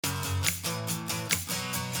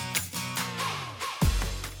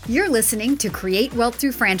You're listening to Create Wealth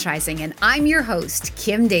Through Franchising, and I'm your host,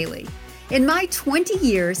 Kim Daly. In my 20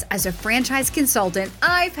 years as a franchise consultant,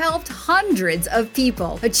 I've helped hundreds of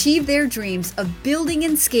people achieve their dreams of building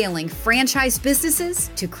and scaling franchise businesses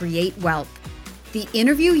to create wealth. The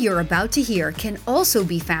interview you're about to hear can also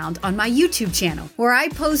be found on my YouTube channel, where I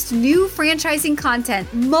post new franchising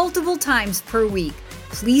content multiple times per week.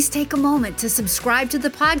 Please take a moment to subscribe to the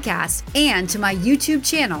podcast and to my YouTube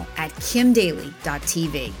channel at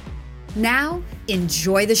kimdaly.tv. Now,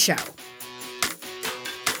 enjoy the show.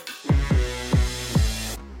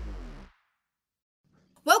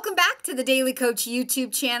 Welcome back to the Daily Coach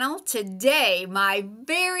YouTube channel. Today, my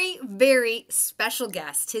very, very special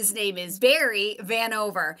guest. His name is Barry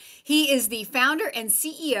Vanover. He is the founder and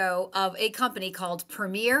CEO of a company called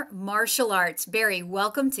Premier Martial Arts. Barry,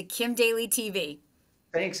 welcome to Kim Daly TV.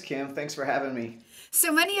 Thanks, Kim. Thanks for having me.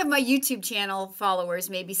 So many of my YouTube channel followers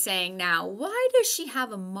may be saying now, why does she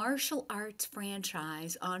have a martial arts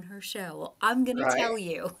franchise on her show? Well, I'm going to tell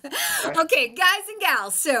you. Okay, guys and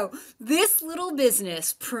gals. So this little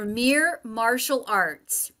business, Premier Martial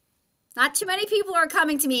Arts, not too many people are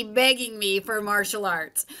coming to me begging me for martial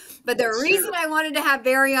arts. But the reason I wanted to have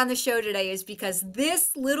Barry on the show today is because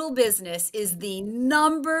this little business is the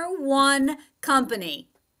number one company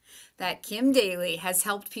that Kim Daly has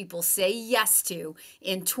helped people say yes to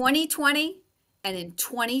in 2020 and in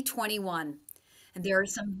 2021. And there are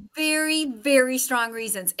some very, very strong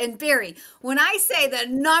reasons. And Barry, when I say the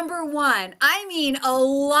number one, I mean a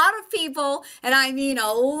lot of people and I mean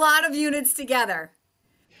a lot of units together.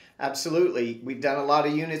 Absolutely. We've done a lot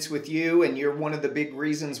of units with you, and you're one of the big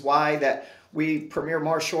reasons why that Premier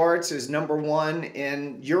Martial Arts is number one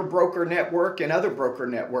in your broker network and other broker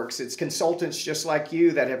networks. It's consultants just like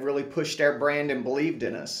you that have really pushed our brand and believed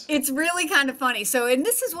in us. It's really kind of funny. So, and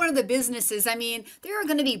this is one of the businesses, I mean, there are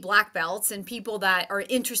going to be black belts and people that are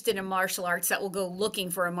interested in martial arts that will go looking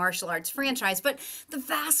for a martial arts franchise. But the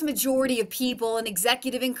vast majority of people, an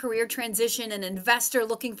executive in career transition, an investor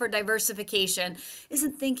looking for diversification,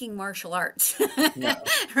 isn't thinking martial arts, No,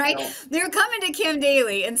 right? no. They're coming to Kim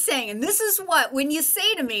Daly and saying, and this is what, when you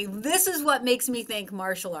say to me, this is what makes me think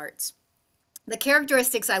martial arts. The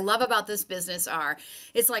characteristics I love about this business are,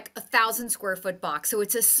 it's like 1,000 square foot box. So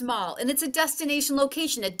it's a small, and it's a destination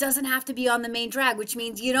location. It doesn't have to be on the main drag, which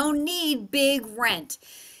means you don't need big rent.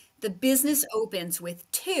 The business opens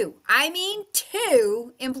with two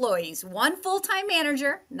employees, one full-time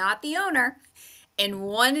manager, not the owner, and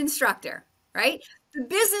one instructor, right? The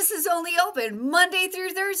business is only open Monday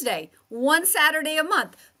through Thursday, one Saturday a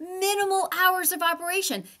month, minimal hours of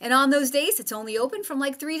operation. And on those days, it's only open from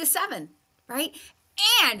like 3 to 7, right?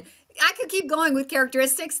 And I could keep going with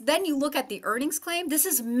characteristics. Then you look at the earnings claim. This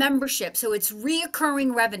is membership, so it's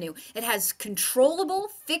reoccurring revenue. It has controllable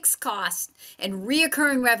fixed costs and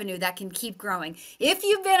reoccurring revenue that can keep growing. If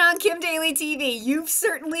you've been on Kim Daly TV, you've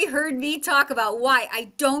certainly heard me talk about why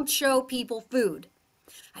I don't show people food.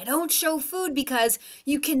 I don't show food because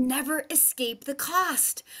you can never escape the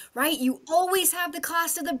cost, right? You always have the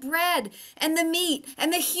cost of the bread and the meat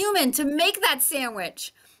and the human to make that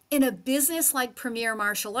sandwich. In a business like Premier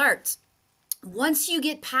Martial Arts, once you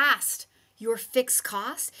get past your fixed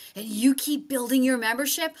costs and you keep building your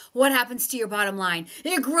membership, what happens to your bottom line?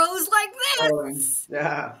 It grows like this.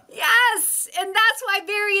 Yeah. Yes. And that's why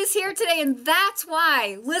Barry is here today. And that's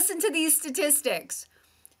why, listen to these statistics.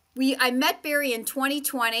 I met Barry in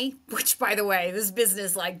 2020, which, by the way, this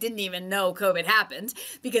business didn't even know COVID happened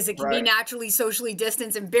because it can be naturally socially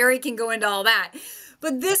distanced, and Barry can go into all that.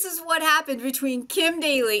 But this is what happened between Kim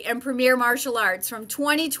Daly and Premier Martial Arts from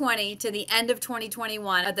 2020 to the end of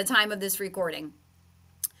 2021 at the time of this recording.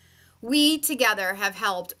 We together have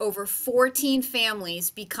helped over 14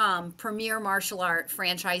 families become Premier Martial Art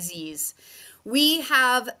franchisees.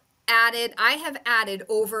 I have added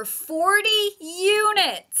over 40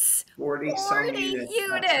 units. 40 some units.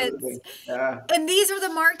 Absolutely. Yeah. And these are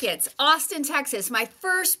the markets. Austin, Texas, my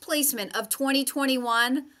first placement of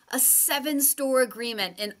 2021, a 7-store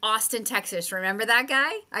agreement in Austin, Texas. Remember that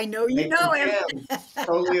guy? I know you know him.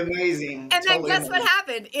 Totally amazing. And then guess what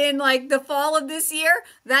happened? In the fall of this year,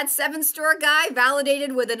 that 7-store guy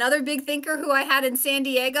validated with another big thinker who I had in San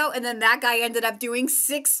Diego, and then that guy ended up doing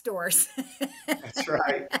 6 stores. That's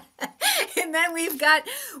right. And then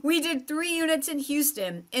we did 3 units in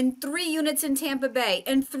Houston, and 3 units in Tampa Bay,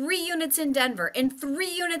 and 3 units in Denver, and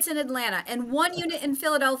 3 units in Atlanta, and 1 unit in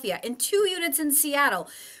Philadelphia, and 2 units in Seattle,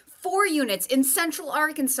 4 units in Central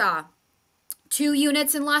Arkansas, 2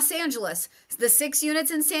 units in Los Angeles, the 6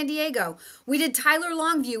 units in San Diego. We did Tyler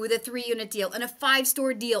Longview with a 3-unit deal and a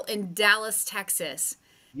 5-store deal in Dallas, Texas.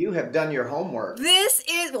 You have done your homework.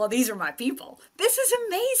 Well, these are my people. This is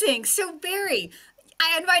amazing. So, Barry,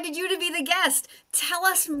 I invited you to be the guest. Tell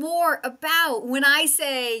us more about when I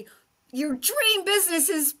say your dream business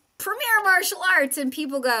is Premier Martial Arts, and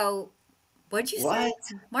people go, what'd you say? What?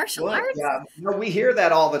 Martial What? arts? Yeah, no, we hear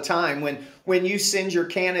that all the time when you send your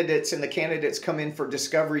candidates and the candidates come in for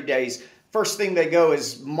discovery days. First thing they go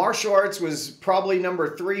is martial arts was probably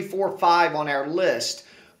number 3, 4, 5 on our list.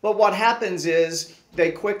 But what happens is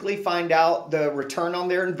they quickly find out the return on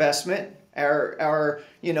their investment. Our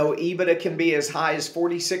EBITDA can be as high as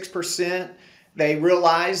 46%. They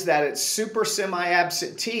realize that it's super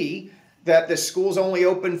semi-absentee, that the school's only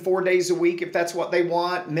open 4 days a week if that's what they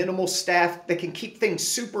want, minimal staff. They can keep things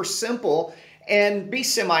super simple and be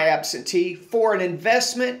semi-absentee for an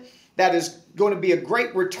investment that is going to be a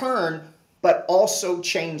great return, but also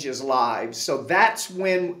changes lives. So that's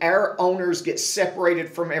when our owners get separated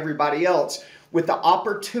from everybody else with the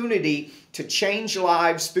opportunity to change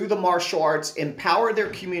lives through the martial arts, empower their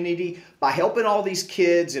community by helping all these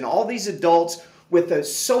kids and all these adults with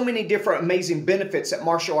so many different amazing benefits that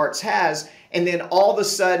martial arts has. And then all of a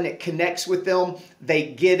sudden it connects with them,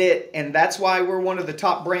 they get it. And that's why we're one of the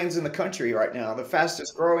top brands in the country right now, the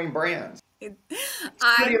fastest growing brands. I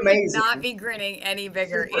Pretty could amazing. not be grinning any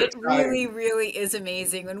bigger. Super It really, exciting. really is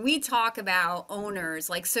amazing. When we talk about owners,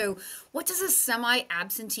 like, so what does a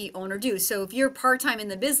semi-absentee owner do? So if you're part-time in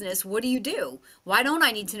the business, what do you do? Why don't I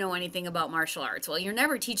need to know anything about martial arts? Well, you're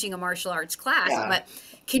never teaching a martial arts class, Yeah. but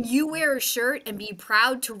can you wear a shirt and be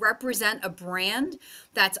proud to represent a brand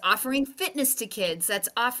that's offering fitness to kids, that's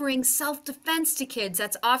offering self-defense to kids,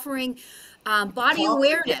 that's offering body Confidence,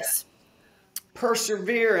 awareness?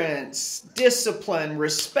 perseverance, discipline,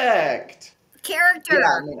 respect. Yeah, I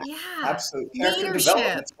Character, mean, yeah. absolutely. Character Leadership,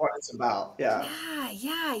 development's what it's about. Yeah. yeah,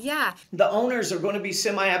 yeah, yeah. The owners are going to be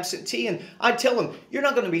semi-absentee, and I tell them, you're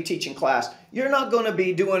not going to be teaching class. You're not going to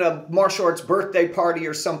be doing a martial arts birthday party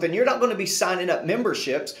or something. You're not going to be signing up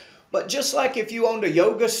memberships. But just like if you owned a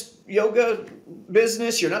yoga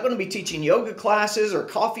business, you're not going to be teaching yoga classes or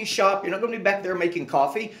coffee shop. You're not going to be back there making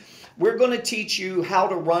coffee. We're going to teach you how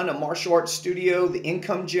to run a martial arts studio, the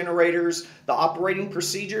income generators, the operating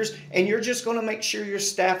procedures, and you're just going to make sure your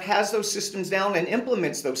staff has those systems down and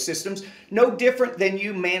implements those systems. No different than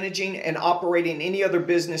you managing and operating any other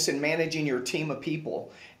business and managing your team of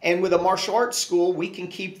people. And with a martial arts school, we can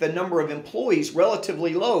keep the number of employees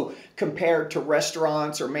relatively low compared to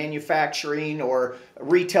restaurants or manufacturing or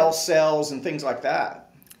retail sales and things like that.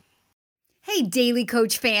 Hey, Daily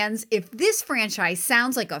Coach fans, if this franchise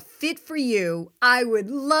sounds like a fit for you, I would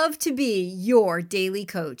love to be your Daily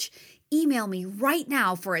Coach. Email me right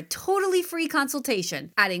now for a totally free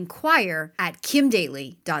consultation at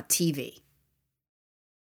inquire@kimdaly.tv.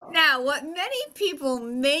 Now, what many people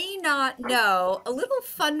may not know, a little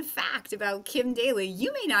fun fact about Kim Daly,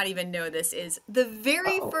 you may not even know this, is the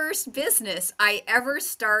very Oh, first business I ever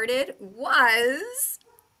started was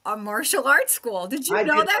a martial arts school. Did you I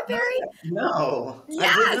know did that, not know Barry? that. No, I did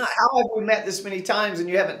not. Yes. How have we met this many times and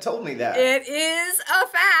you haven't told me that? It is a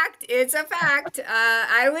fact. It's a fact.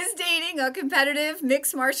 I was dating a competitive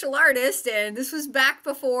mixed martial artist, and this was back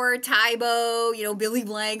before Taibo, Billy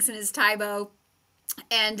Blanks and his Taibo.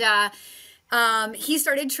 And he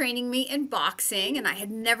started training me in boxing, and I had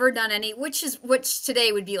never done any, which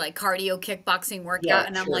today would be like cardio kickboxing Yeah, workout.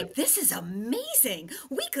 And I'm sure. like, this is amazing.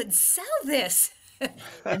 We could sell this.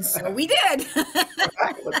 And so we did.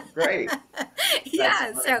 Right, great. That's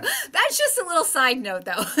Yeah, so funny. that's just a little side note,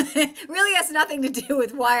 though. It really has nothing to do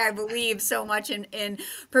with why I believe so much in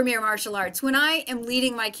Premier Martial Arts. When I am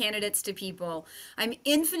leading my candidates to people, I'm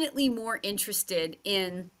infinitely more interested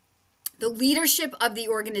in the leadership of the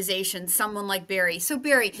organization, someone like Barry. So,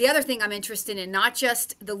 Barry, the other thing I'm interested in, not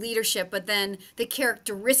just the leadership, but then the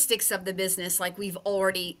characteristics of the business, like we've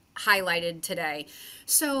already highlighted today.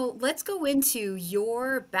 So, let's go into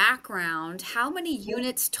your background. How many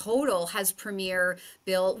units total has Premier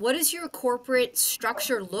built? What does your corporate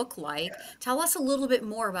structure look like? Tell us a little bit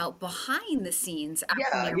more about behind the scenes at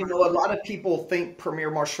Yeah, Premier a lot of people think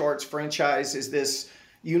Premier Martial Arts franchise is this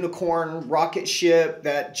unicorn rocket ship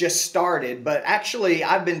that just started, but actually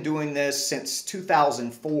I've been doing this since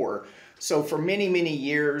 2004. So for many, many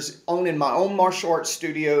years, owning my own martial arts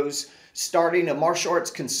studios, starting a martial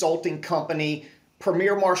arts consulting company.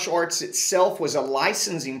 Premier Martial Arts itself was a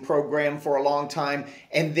licensing program for a long time.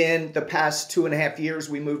 And then the past 2.5 years,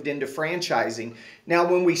 we moved into franchising. Now,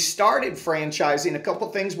 when we started franchising, a couple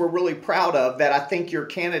things we're really proud of that I think your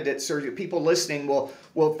candidates or your people listening will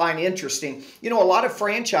find interesting. A lot of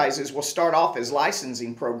franchises will start off as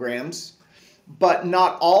licensing programs, but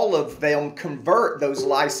not all of them convert those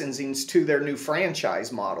licensings to their new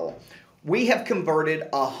franchise model. We have converted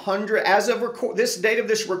 100, as of this date of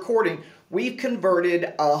this recording, we've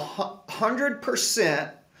converted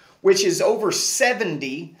 100%, which is over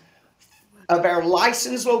 70 of our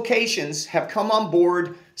licensed locations have come on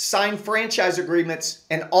board, signed franchise agreements,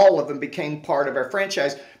 and all of them became part of our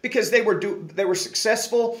franchise because they were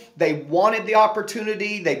successful. They wanted the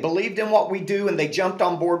opportunity. They believed in what we do, and they jumped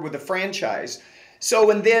on board with the franchise.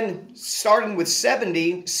 So, and then starting with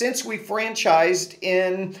 70, since we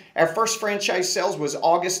franchised our first franchise sales was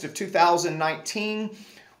August of 2019.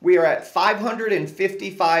 We are at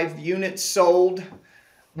 555 units sold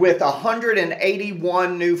with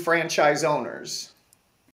 181 new franchise owners.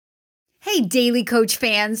 Hey, Daily Coach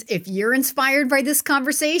fans, if you're inspired by this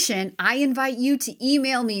conversation, I invite you to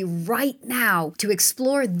email me right now to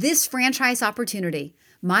explore this franchise opportunity.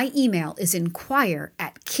 My email is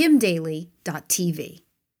inquire@kimdaly.tv.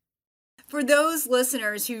 For those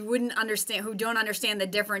listeners who don't understand the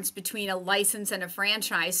difference between a license and a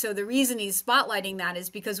franchise, so the reason he's spotlighting that is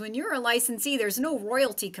because when you're a licensee, there's no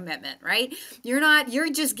royalty commitment, right? You're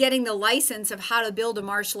just getting the license of how to build a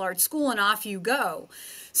martial arts school and off you go.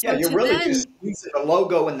 So yeah, you're really just using the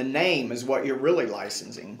logo and the name is what you're really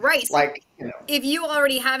licensing. Right. Like, if you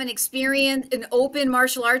already have an open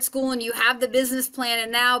martial arts school and you have the business plan, and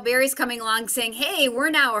now Barry's coming along saying, hey, we're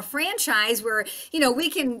now a franchise where, we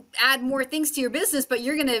can add more things to your business, but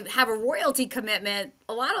you're going to have a royalty commitment.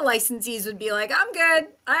 A lot of licensees would be like, I'm good.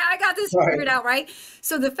 I got this figured out, right?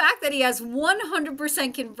 So the fact that he has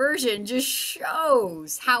 100% conversion just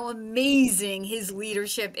shows how amazing his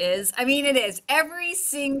leadership is. I mean, it is. Every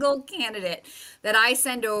single candidate that I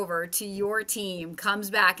send over to your team comes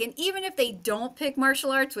back. And even if they don't pick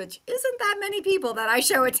martial arts, which isn't that many people that I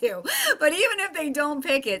show it to, but even if they don't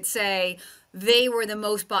pick it, say, they were the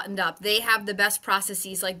most buttoned up. They have the best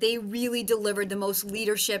processes. Like, they really delivered the most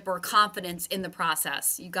leadership or confidence in the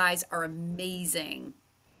process. You guys are amazing.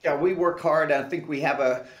 Yeah, we work hard. I think we have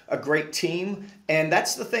a great team. And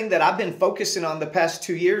that's the thing that I've been focusing on the past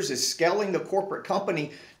 2 years is scaling the corporate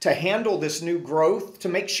company to handle this new growth, to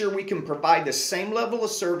make sure we can provide the same level of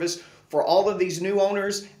service for all of these new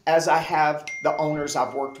owners as I have the owners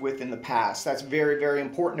I've worked with in the past. That's very, very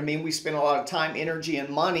important to me. We spend a lot of time, energy, and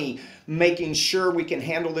money making sure we can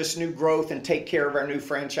handle this new growth and take care of our new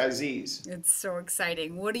franchisees. It's so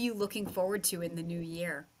exciting. What are you looking forward to in the new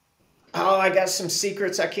year? Oh, I got some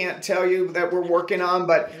secrets I can't tell you that we're working on,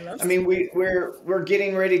 but I mean, we're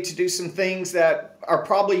getting ready to do some things that are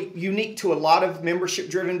probably unique to a lot of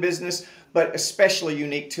membership-driven business, but especially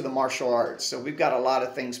unique to the martial arts. So we've got a lot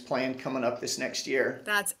of things planned coming up this next year.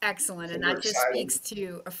 That's excellent. So and that just speaks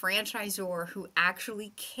to a franchisor who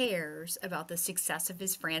actually cares about the success of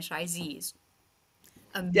his franchisees.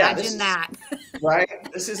 Imagine that.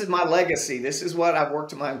 Right? This is my legacy. This is what I've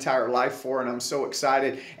worked my entire life for, and I'm so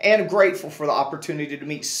excited and grateful for the opportunity to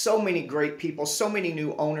meet so many great people, so many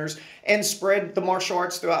new owners, and spread the martial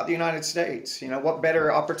arts throughout the United States. What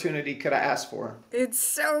better opportunity could I ask for? It's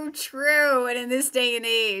so true. And in this day and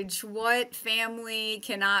age, what family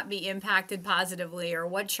cannot be impacted positively, or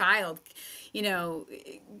what child?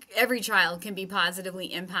 Every child can be positively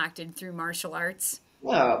impacted through martial arts.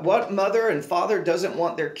 Yeah, what mother and father doesn't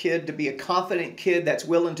want their kid to be a confident kid that's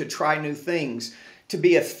willing to try new things, to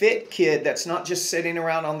be a fit kid that's not just sitting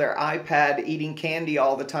around on their iPad eating candy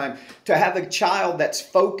all the time, to have a child that's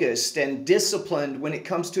focused and disciplined when it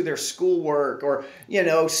comes to their schoolwork, or,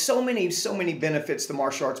 so many benefits the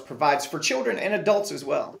martial arts provides for children and adults as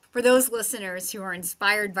well. For those listeners who are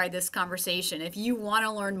inspired by this conversation, if you want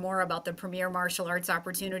to learn more about the Premier Martial Arts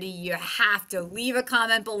opportunity, you have to leave a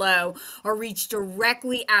comment below or reach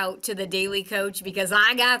directly out to the Daily Coach, because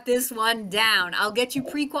I got this one down. I'll get you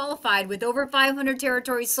pre-qualified with over 500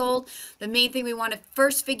 territories sold. The main thing we want to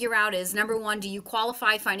first figure out is, number one, do you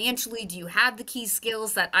qualify financially? Do you have the key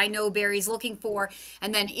skills that I know Barry's looking for?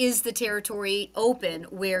 And then, is the territory open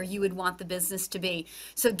where you would want the business to be?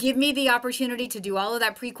 So give me the opportunity to do all of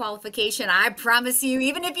that pre-qualification. I promise you,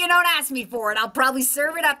 even if you don't ask me for it, I'll probably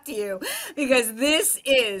serve it up to you, because this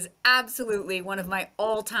is absolutely one of my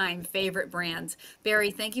all-time favorite brands.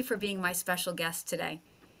 Barry, thank you for being my special guest today.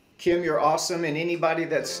 Kim, you're awesome, and anybody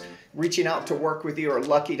that's reaching out to work with you are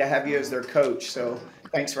lucky to have you as their coach. So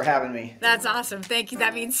thanks for having me. That's awesome. Thank you.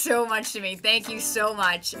 That means so much to me. Thank you so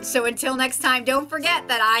much. So until next time, don't forget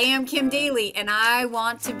that I am Kim Daly, and I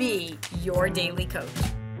want to be your daily coach.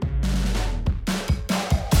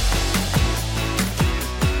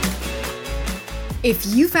 If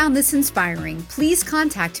you found this inspiring, please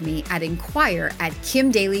contact me at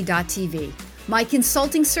inquire@kimdaly.tv. My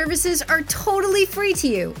consulting services are totally free to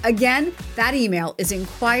you. Again, that email is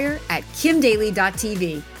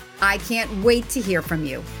inquire@kimdaly.tv. I can't wait to hear from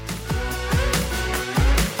you.